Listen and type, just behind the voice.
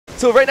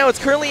So right now it's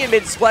currently in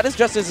mid. Splat is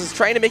Justice is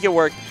trying to make it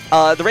work.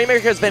 The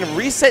Rainmaker has been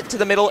reset to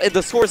the middle, and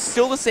the score is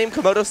still the same.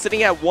 Komodo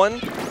sitting at 1.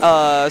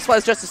 Splat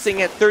is Justice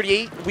sitting at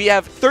 38. We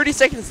have 30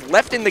 seconds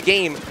left in the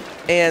game,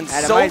 and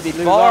so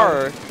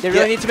far they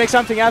really need to make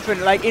something happen,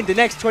 like in the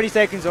next 20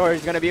 seconds, or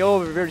it's gonna be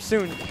over very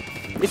soon.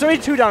 It's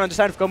already 2 down on the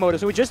side of Komodo,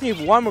 so we just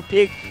need one more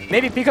pick.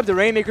 Maybe pick up the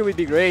Rainmaker would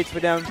be great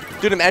for them.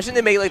 Dude, imagine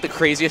they make like the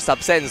craziest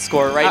upset and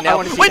score right now.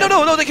 Wait,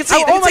 no, they can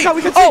see. Oh my God,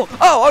 we can see.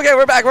 Oh, okay,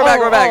 we're back.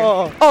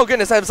 Oh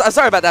goodness, I'm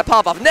sorry about that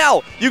pop off.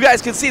 Now you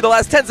guys can see the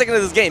last 10 seconds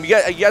of this game. You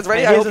guys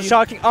ready? Here's a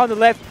shocking on the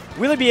left.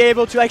 Will he be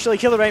able to actually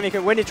kill the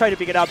Rainmaker when they try to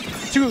pick it up?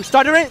 To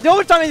start the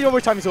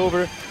overtime is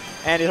over,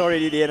 and it's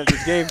already the end of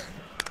this game.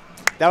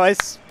 That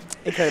was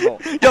incredible.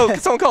 Yo, can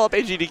someone call up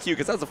AGDQ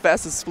because that was the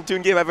fastest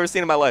Splatoon game I've ever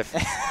seen in my life.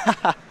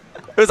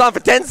 It was on for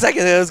 10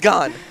 seconds and it was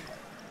gone.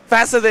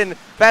 Faster than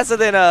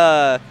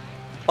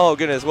oh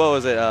goodness, what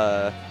was it?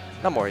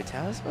 Not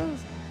Morita's.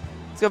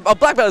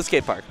 Black Belt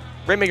Skate Park.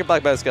 Rainmaker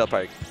Black Belt Skate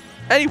Park.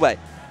 Anyway,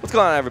 what's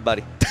going on,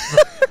 everybody?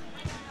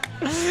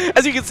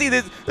 As you can see,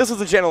 this was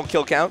the general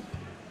kill count.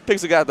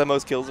 Pixel got the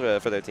most kills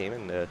for their team,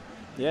 and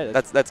yeah,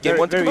 that's game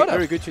one to Komodo.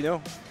 Very good to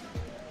know.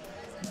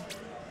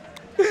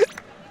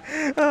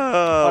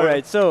 All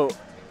right, so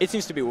it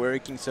seems to be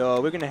working. So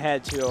we're gonna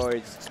head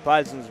towards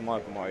Splatoon and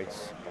Smash.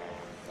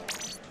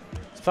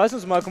 Splatoon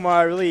and Smash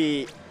are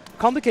really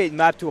complicated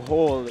map to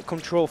hold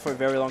control for a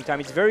very long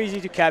time. It's very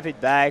easy to cap it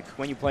back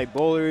when you play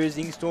bowlers,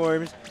 ink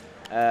storms,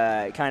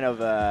 kind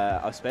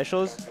of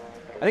specials.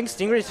 I think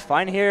Stinger is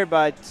fine here,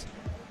 but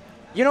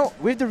you know,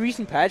 with the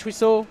recent patch we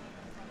saw,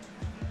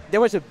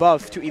 there was a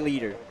buff to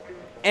Eliter,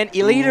 and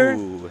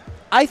Eliter,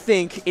 I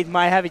think it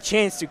might have a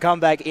chance to come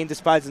back into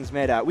Splatoon's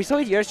meta. We saw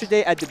it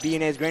yesterday at the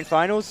BNS Grand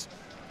Finals.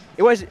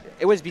 It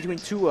was between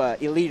two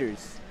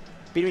Eliters,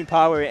 between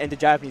Power and the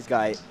Japanese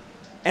guy.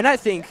 And I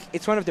think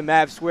it's one of the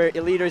maps where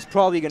Eliter is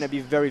probably going to be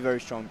very, very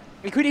strong.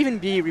 It could even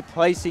be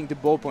replacing the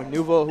Ballpoint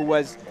Nouveau, who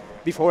was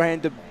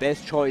beforehand the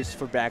best choice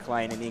for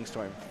backline in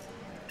Inkstorm.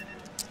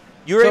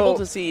 You were able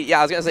to see, yeah,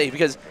 I was going to say,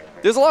 because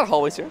there's a lot of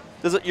hallways here.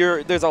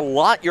 There's a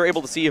lot you're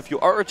able to see if you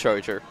are a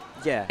charger.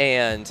 Yeah.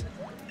 And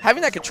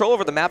having that control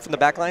over the map from the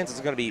backlines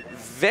is going to be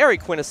very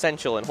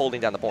quintessential in holding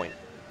down the point.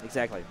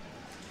 Exactly.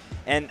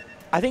 And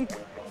I think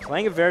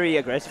playing a very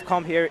aggressive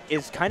comp here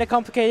is kind of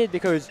complicated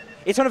because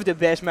it's one of the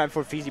best maps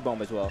for Fizzy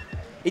Bomb as well.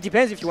 It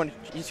depends if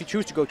you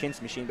choose to go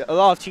Kinsey Machine, but a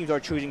lot of teams are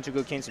choosing to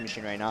go Kinsey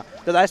Machine right now.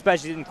 The last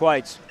patch didn't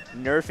quite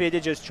nerf it,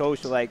 it just chose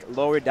to like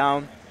lower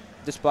down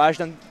the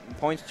splashdown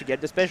points to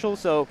get the special,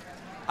 so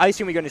I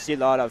assume we're going to see a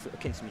lot of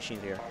Kinsey Machine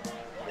here.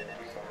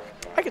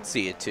 I can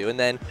see it too. And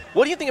then,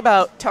 what do you think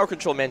about Tower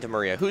Control Manta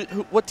Maria?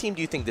 What team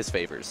do you think this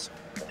favors?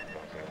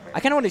 I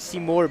kind of want to see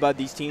more about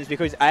these teams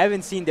because I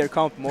haven't seen their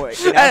comp more.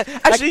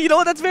 Actually, you know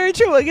what? That's very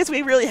true. I guess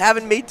we really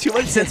haven't made too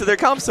much sense of their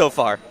comp so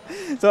far.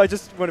 So I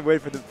just want to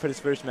wait for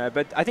this first map.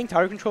 But I think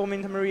Tower Control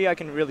Manta Maria, I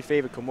can really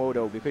favor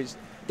Komodo because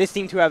they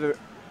seem to have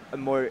a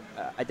more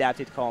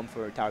adapted comp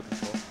for Tower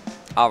Control.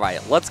 All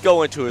right, let's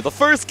go into it. The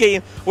first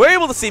game, we're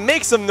able to see,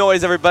 make some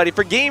noise, everybody,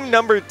 for game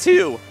number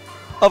 2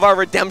 of our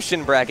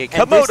redemption bracket.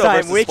 And Komodo this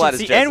time versus Splat is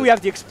Justice. And we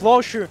have the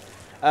Explosion,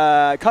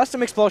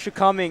 custom Explosion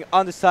coming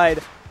on the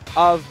side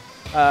of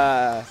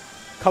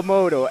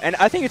Komodo, and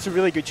I think it's a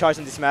really good choice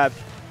on this map.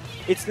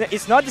 It's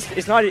not an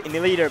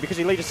Eliter because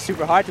Eliter is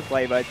super hard to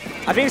play, but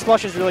I think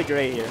Explosion is really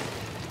great here.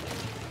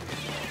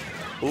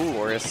 Ooh,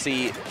 we're gonna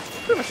see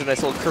pretty much a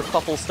nice little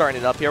kerfuffle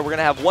starting it up here. We're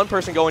gonna have one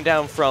person going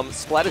down from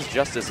Splat is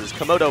Justice as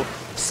Komodo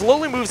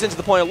slowly moves into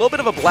the point. A little bit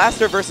of a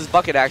blaster versus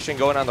bucket action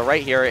going on the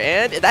right here,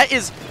 and that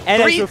is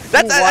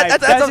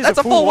that's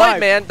a full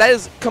wipe, man. That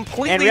is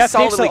completely and we have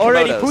solidly Pixel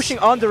already Komodo's. pushing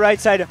on the right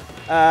side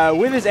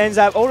with his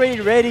Enzap, already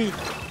ready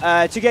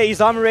to get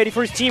his armor ready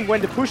for his team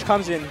when the push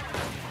comes in.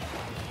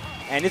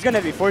 And he's going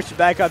to be forced to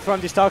back out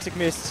from these Toxic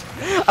Mists.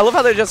 I love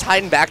how they're just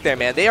hiding back there,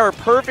 man. They are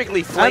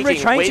perfectly flanking,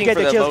 trying to get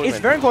the kills. It's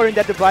very important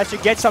that the Blaster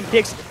gets some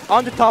picks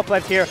on the top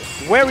left here,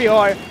 where we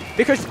are,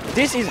 because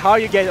this is how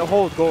you get a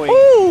hold going.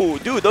 Ooh,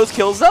 dude, those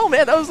kills, though,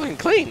 man, that was looking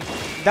clean.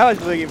 That was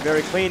looking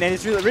very clean, and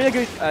it's really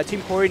good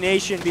team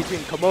coordination between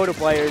Komodo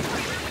players.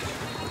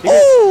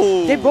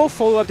 Ooh. They both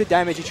follow up to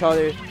damage each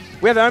other.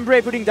 We have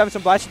Umbre putting down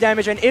some blast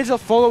damage, and Izzo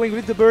following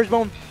with the Burst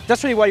Bomb.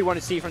 That's really what you want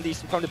to see from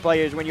the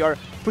players when you are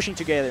pushing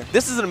together.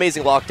 This is an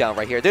amazing lockdown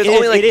right here. There's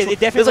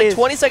only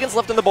 20 seconds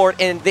left on the board,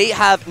 and they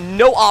have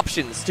no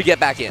options to get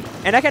back in.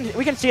 And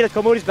we can see that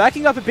Komodo is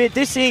backing up a bit.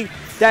 They're seeing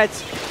that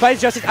Splat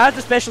is Justice has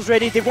the specials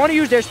ready. They want to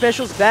use their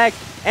specials back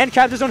and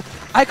cap the zone.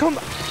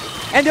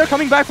 And they're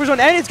coming back for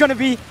zone, and it's going to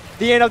be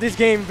the end of this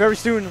game very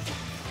soon.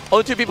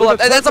 Only 2 people left.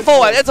 That's a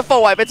full wipe. It's a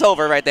full wipe. It's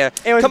over right there.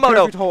 It was a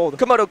perfect hold.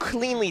 Komodo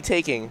cleanly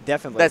taking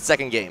that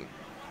second game.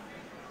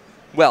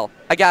 Well,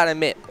 I gotta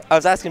admit, I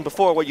was asking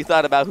before what you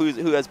thought about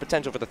who has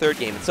potential for the third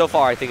game, and so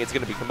far I think it's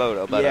gonna be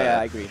Komodo. But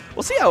yeah, I agree.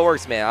 We'll see how it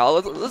works, man.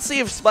 Let's see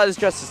if Splat is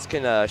Justice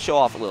can show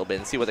off a little bit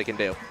and see what they can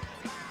do.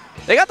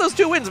 They got those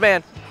 2 wins,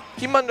 man.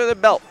 Keep them under their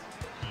belt.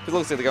 It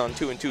looks like they're going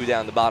 2-2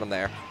 down the bottom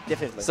there.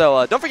 Definitely.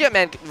 So don't forget,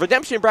 man,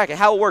 redemption bracket,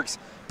 how it works.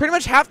 Pretty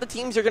much half the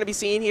teams you're going to be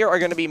seeing here are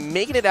going to be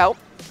making it out,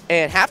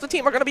 and half the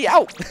team are going to be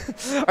out,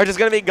 are just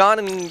going to be gone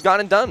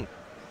and done.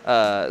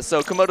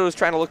 So Komodo is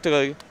trying to look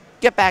to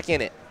get back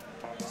in it.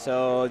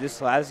 So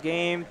this last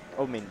game,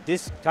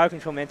 this Tower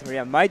Control Manta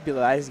Maria might be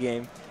the last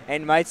game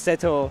and might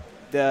settle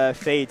the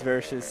Fate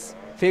versus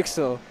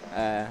Pixel.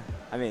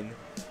 I mean,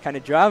 kind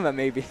of drama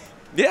maybe.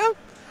 Yeah,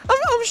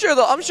 I'm sure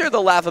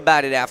they'll laugh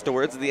about it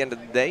afterwards. At the end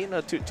of the day, you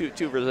know,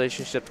 two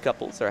relationship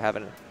couples are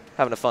having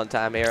a fun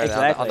time here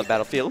on the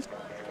battlefield.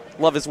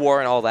 Love is war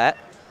and all that.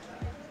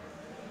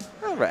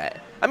 All right.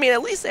 I mean,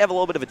 at least they have a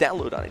little bit of a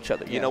download on each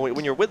other. You know,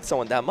 when you're with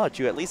someone that much,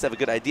 you at least have a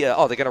good idea.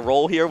 Oh, they're going to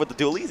roll here with the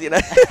dualies? You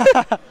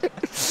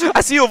know?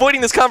 I see you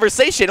avoiding this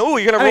conversation. Oh,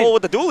 you're going to roll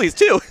with the dualies,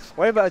 too.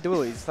 What about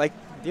dualies? Like,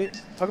 you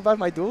talk about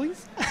my dualies?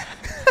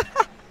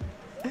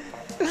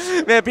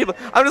 Man, people,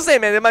 I'm just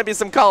saying, man, there might be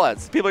some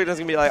call-outs. People are just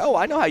going to be like, oh,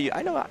 I know how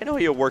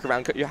you work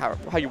around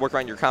how you work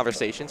around your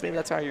conversations. Maybe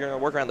that's how you're going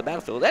to work around the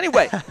battlefield.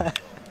 Anyway.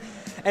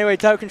 Anyway,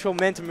 Tower Control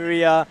Manta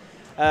Maria.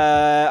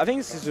 I think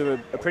this is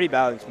a pretty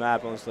balanced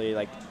map, honestly.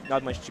 Like,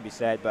 not much to be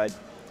said, but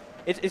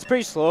it's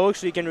pretty slow,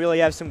 so you can really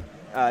have some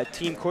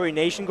team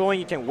coordination going.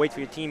 You can wait for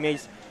your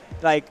teammates,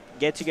 like,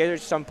 get together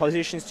some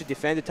positions to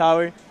defend the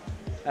tower.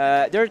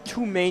 There are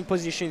two main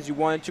positions you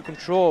want to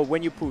control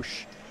when you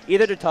push,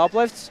 either the top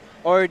lefts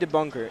or the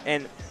bunker.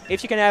 And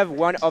if you can have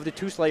one of the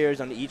two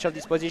slayers on each of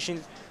these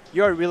positions,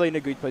 you're really in a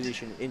good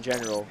position in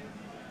general.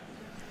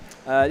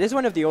 This is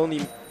one of the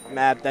only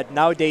map that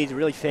nowadays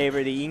really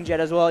favor the Inkjet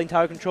as well in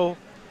tower control.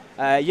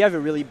 You have a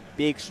really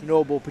big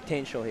snowball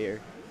potential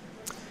here.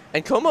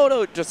 And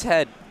Komodo just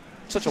had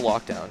such a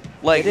lockdown.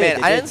 Like,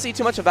 man, I didn't see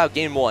too much about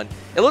Game 1.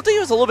 It looked like it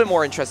was a little bit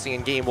more interesting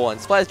in Game 1.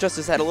 Splat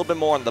Justice had a little bit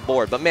more on the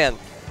board. But, man,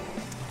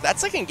 that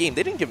second game,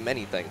 they didn't give him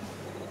anything.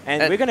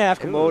 And we're going to have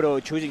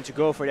Komodo choosing to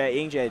go for their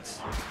Inkjets.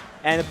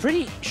 And a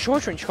pretty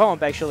short-range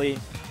comp, actually.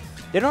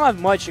 They don't have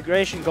much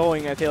aggression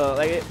going, I feel.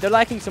 Like, they're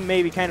lacking some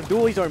maybe kind of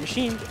dualies or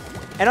machine.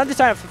 And on the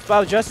side of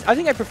Splat Justice, I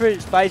think I prefer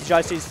Splat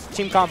Justice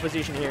team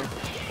composition here.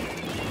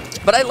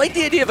 But I like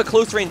the idea of a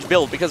close-range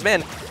build because,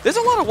 man, there's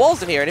a lot of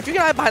walls in here. And if you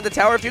can hide behind the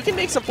tower, if you can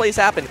make some plays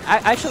happen,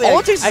 all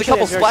it takes is a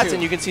couple splats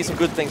and you can see some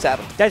good things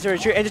happen. That's very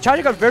true. And the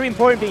charger got very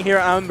important being here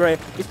on Umbre.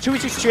 It's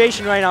 2v2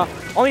 situation right now.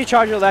 Only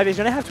charger left. He's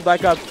going to have to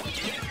back up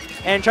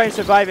and try to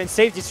survive and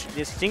save this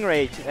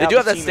Stingray. They do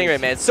have that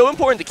Stingray, man. It's so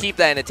important to keep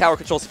that in a tower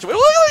control situation.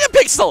 Look at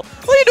Pixel!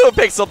 What are you doing,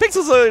 Pixel?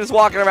 Pixel's just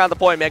walking around the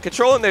point, man,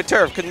 controlling their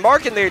turf,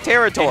 marking their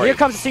territory. And here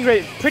comes the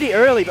Stingray pretty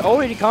early, but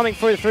already coming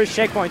for the first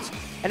checkpoints.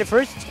 And the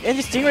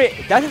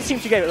Stingray doesn't seem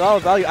to get a lot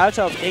of value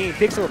outside of taking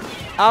Pixel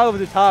out of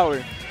the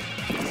tower.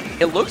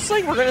 It looks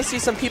like we're going to see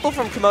some people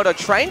from Komodo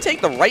try and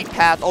take the right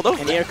path, although...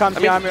 And here comes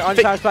the armor on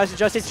the tower Splat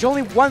Justice. It's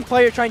only one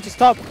player trying to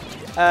stop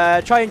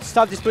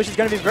this push. It's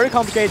going to be very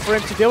complicated for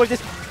him to deal with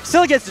this.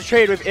 Still gets the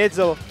trade with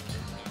Itzel.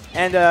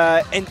 And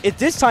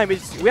this time, we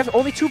have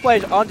only two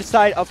players on the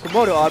side of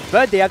Komodo,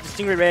 but they have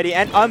the Stingray ready,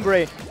 and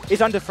Umbre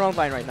is on the front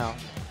line right now.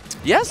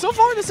 Yeah, so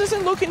far this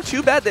isn't looking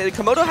too bad.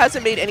 Komodo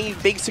hasn't made any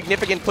big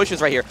significant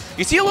pushes right here.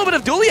 You see a little bit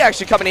of dually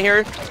action coming in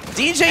here.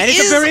 DJ and is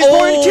it's a very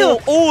important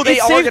kill. Oh, they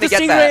are going to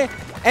get that.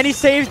 And he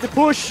saves the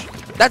push.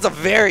 That's a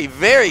very,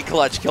 very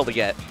clutch kill to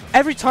get.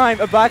 Every time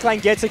a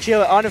backline gets a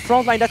kill on a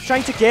front line that's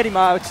trying to get him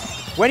out,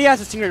 when he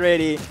has a Stingray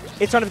ready,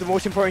 it's one of the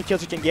most important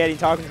kills you can get in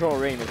tower control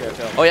range.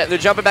 Oh yeah, they're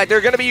jumping back.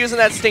 They're going to be using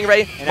that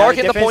Stingray,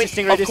 marking the point,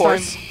 Stingray of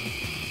course.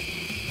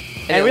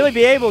 And really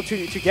be able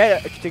to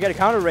get a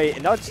counter rate,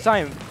 and that's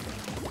time.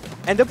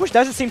 And the push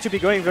doesn't seem to be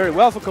going very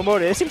well for Komodo.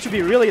 They seem to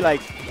be really,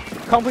 like,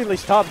 completely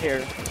stopped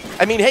here.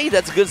 I mean, hey,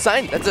 that's a good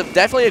sign. That's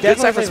definitely a good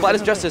sign for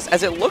Splat Justice,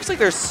 as it looks like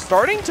they're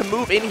starting to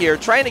move in here,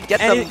 trying to get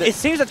them... And it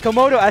seems that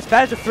Komodo has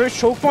passed the first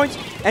choke point,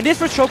 and this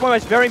first choke point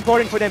is very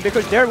important for them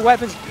because their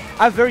weapons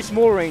have very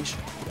small range.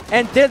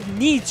 And they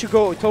need to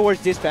go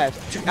towards this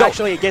path to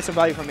actually get some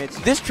value from it.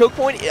 This choke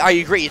point, I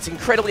agree, it's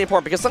incredibly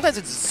important because sometimes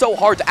it's so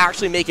hard to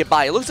actually make it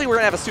by. It looks like we're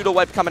going to have a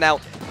pseudo-wipe coming out,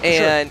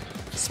 and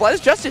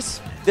Splat Justice...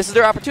 This is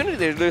their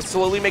opportunity. They're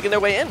slowly making their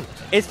way in.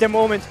 It's their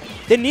moment.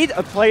 They need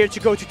a player to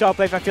go to top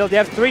left. I feel they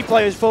have 3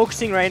 players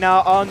focusing right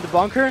now on the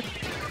bunker.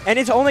 And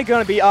it's only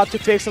going to be up to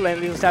Pixel and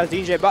Little South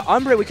DJ. But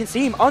Umbre, we can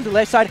see him on the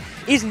left side.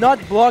 He's not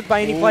blocked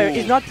by any player.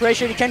 He's not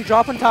pressured. He can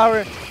drop on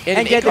tower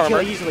and get the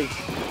kill easily.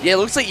 Yeah, it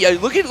looks like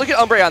look at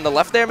Umbre on the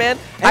left there, man.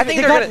 I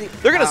think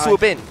they're gonna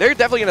swoop in. They're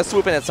definitely gonna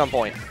swoop in at some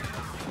point.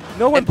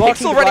 No one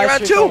blocking Pixel running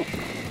around too.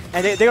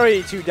 And they're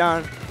already 2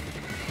 down.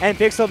 And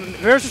Pixel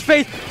versus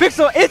Fate.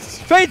 Pixel, it's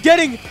Fate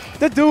getting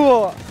the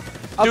duel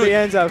of the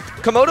ends of.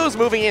 Komodo's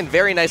moving in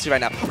very nicely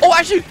right now. Oh,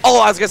 actually,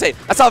 I was going to say,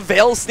 I saw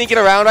Veil sneaking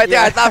around right there.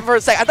 I thought for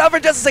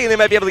just a second they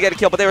might be able to get a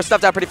kill, but they were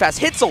stuffed out pretty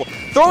fast. Hitzel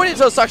throwing into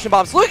those suction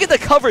bombs. Look at the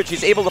coverage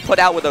he's able to put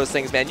out with those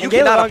things, man. You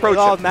cannot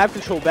approach him. Map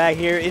control back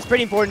here. It's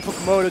pretty important for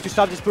Komodo to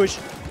stop this push.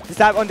 The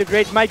stab on the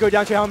grades might go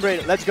down to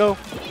Umbre. Let's go.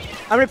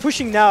 Umbre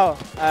pushing now.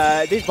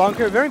 This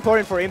bunker, very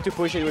important for him to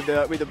push it with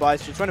the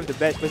Blaster. It's one of the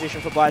best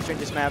positions for Blaster in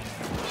this map.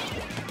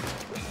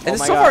 And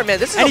so far, man,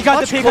 this is a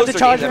much closer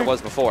game than it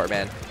was before,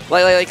 man.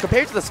 Like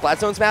compared to the Splat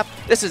Zones map,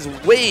 this is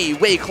way,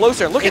 way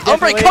closer. Look at Umbre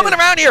definitely coming is.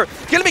 around here.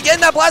 Gonna be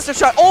getting that blaster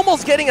shot,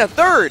 almost getting a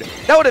third.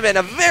 That would have been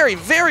a very,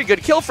 very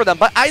good kill for them.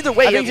 But either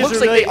way, it looks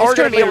like they are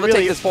going to be able to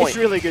take this point. It's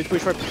really good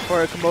push for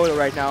Komodo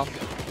right now.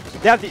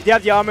 They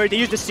have the armor, they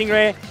use the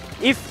Stingray.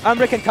 If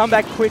Umbre can come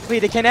back quickly,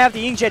 they can have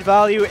the inkjet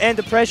value and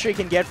the pressure he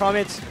can get from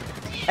it.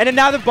 And then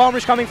now the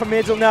bombers coming from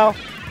middle now.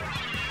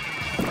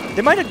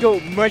 They might not go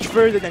much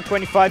further than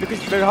 25 because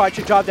it's very hard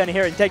to drop down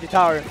here and take the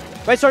tower.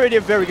 But it's already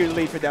a very good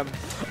lead for them.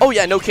 Oh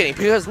yeah, no kidding.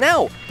 Because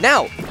now,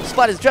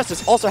 Splat is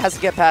Justice also has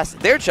to get past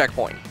their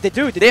checkpoint. They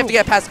do. They have to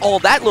get past all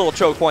that little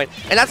choke point,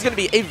 and that's going to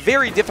be a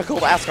very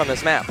difficult ask on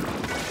this map.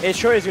 It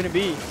sure is going to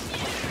be.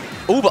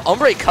 Ooh, but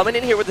Umbre coming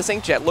in here with the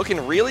Sync Jet,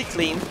 looking really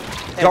clean.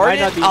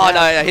 Guarded. Oh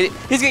no,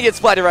 he's going to get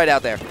splatted right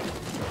out there.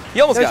 He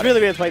almost got it. That's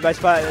really well played by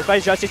Splat.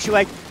 Splat Justice to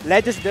like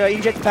let the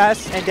inkjet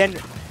pass and then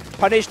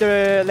punish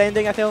the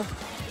landing, I feel.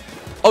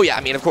 Oh yeah,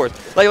 I mean of course.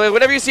 Like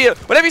whenever you see an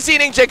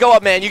inkjet go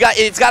up, man,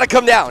 it's got to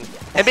come down.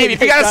 And baby,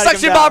 if you got a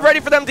suction bomb ready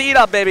for them to eat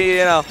up, baby, you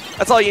know,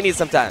 that's all you need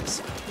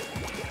sometimes.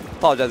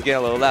 Apologize, getting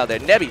a little loud there.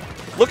 Nebby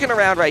looking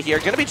around right here,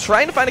 going to be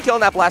trying to find a kill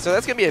on that blaster.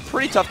 That's going to be a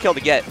pretty tough kill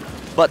to get.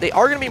 But they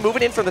are going to be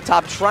moving in from the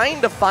top,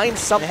 trying to find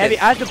something. Heavy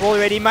at the ball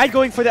already. Might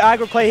going for the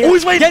aggro play here. Oh,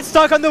 he's waiting. Get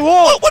stuck on the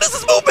wall. What is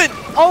this movement?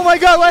 Oh my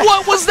god.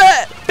 What was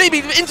that?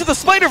 Baby, into the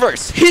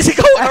Spider-Verse. He's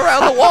going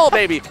around the wall,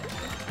 baby.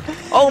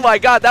 Oh my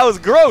god, that was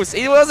gross.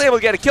 He wasn't able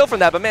to get a kill from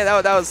that, but man,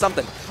 that was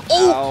something.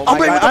 Oh, Umbre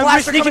with the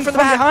blaster coming from the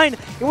back. behind.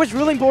 It was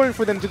really important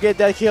for them to get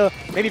that kill.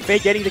 Maybe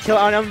Fake getting the kill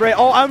on Umbre.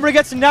 Oh, Umbre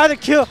gets another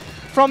kill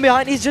from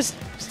behind. He just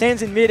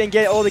stands in mid and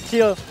get all the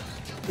kill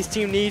his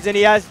team needs, and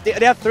they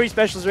have 3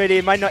 specials ready.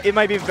 It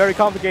might be very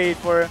complicated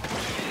for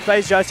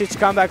Splat Justice to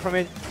come back from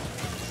it.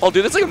 Oh,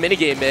 dude, that's like a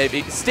minigame,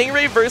 maybe.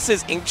 Stingray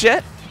versus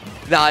Inkjet.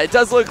 Nah, it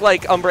does look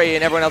like Umbre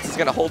and everyone else is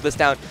gonna hold this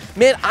down.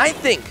 Man, I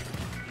think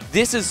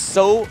this is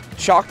so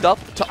chalked up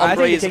to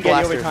Umbre's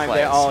blaster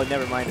plays. Oh,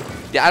 never mind.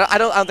 Yeah, I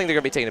don't think they're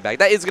gonna be taking it back.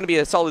 That is gonna be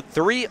a solid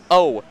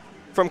 3-0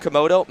 from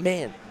Komodo.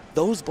 Man,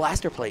 those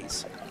blaster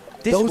plays,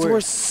 those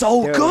were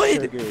so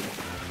good.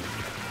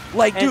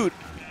 Like, dude,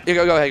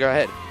 go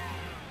ahead.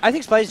 I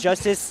think Splat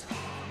Justice,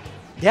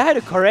 they had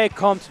a correct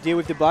comp to deal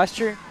with the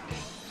blaster,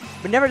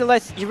 but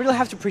nevertheless, you really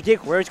have to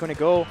predict where it's going to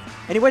go,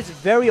 and it was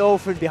very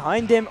often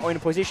behind them or in a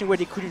position where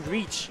they couldn't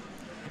reach.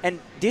 And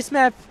this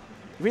map,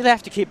 you really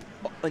have to keep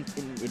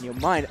in your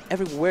mind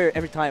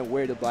every time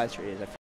where the blaster is.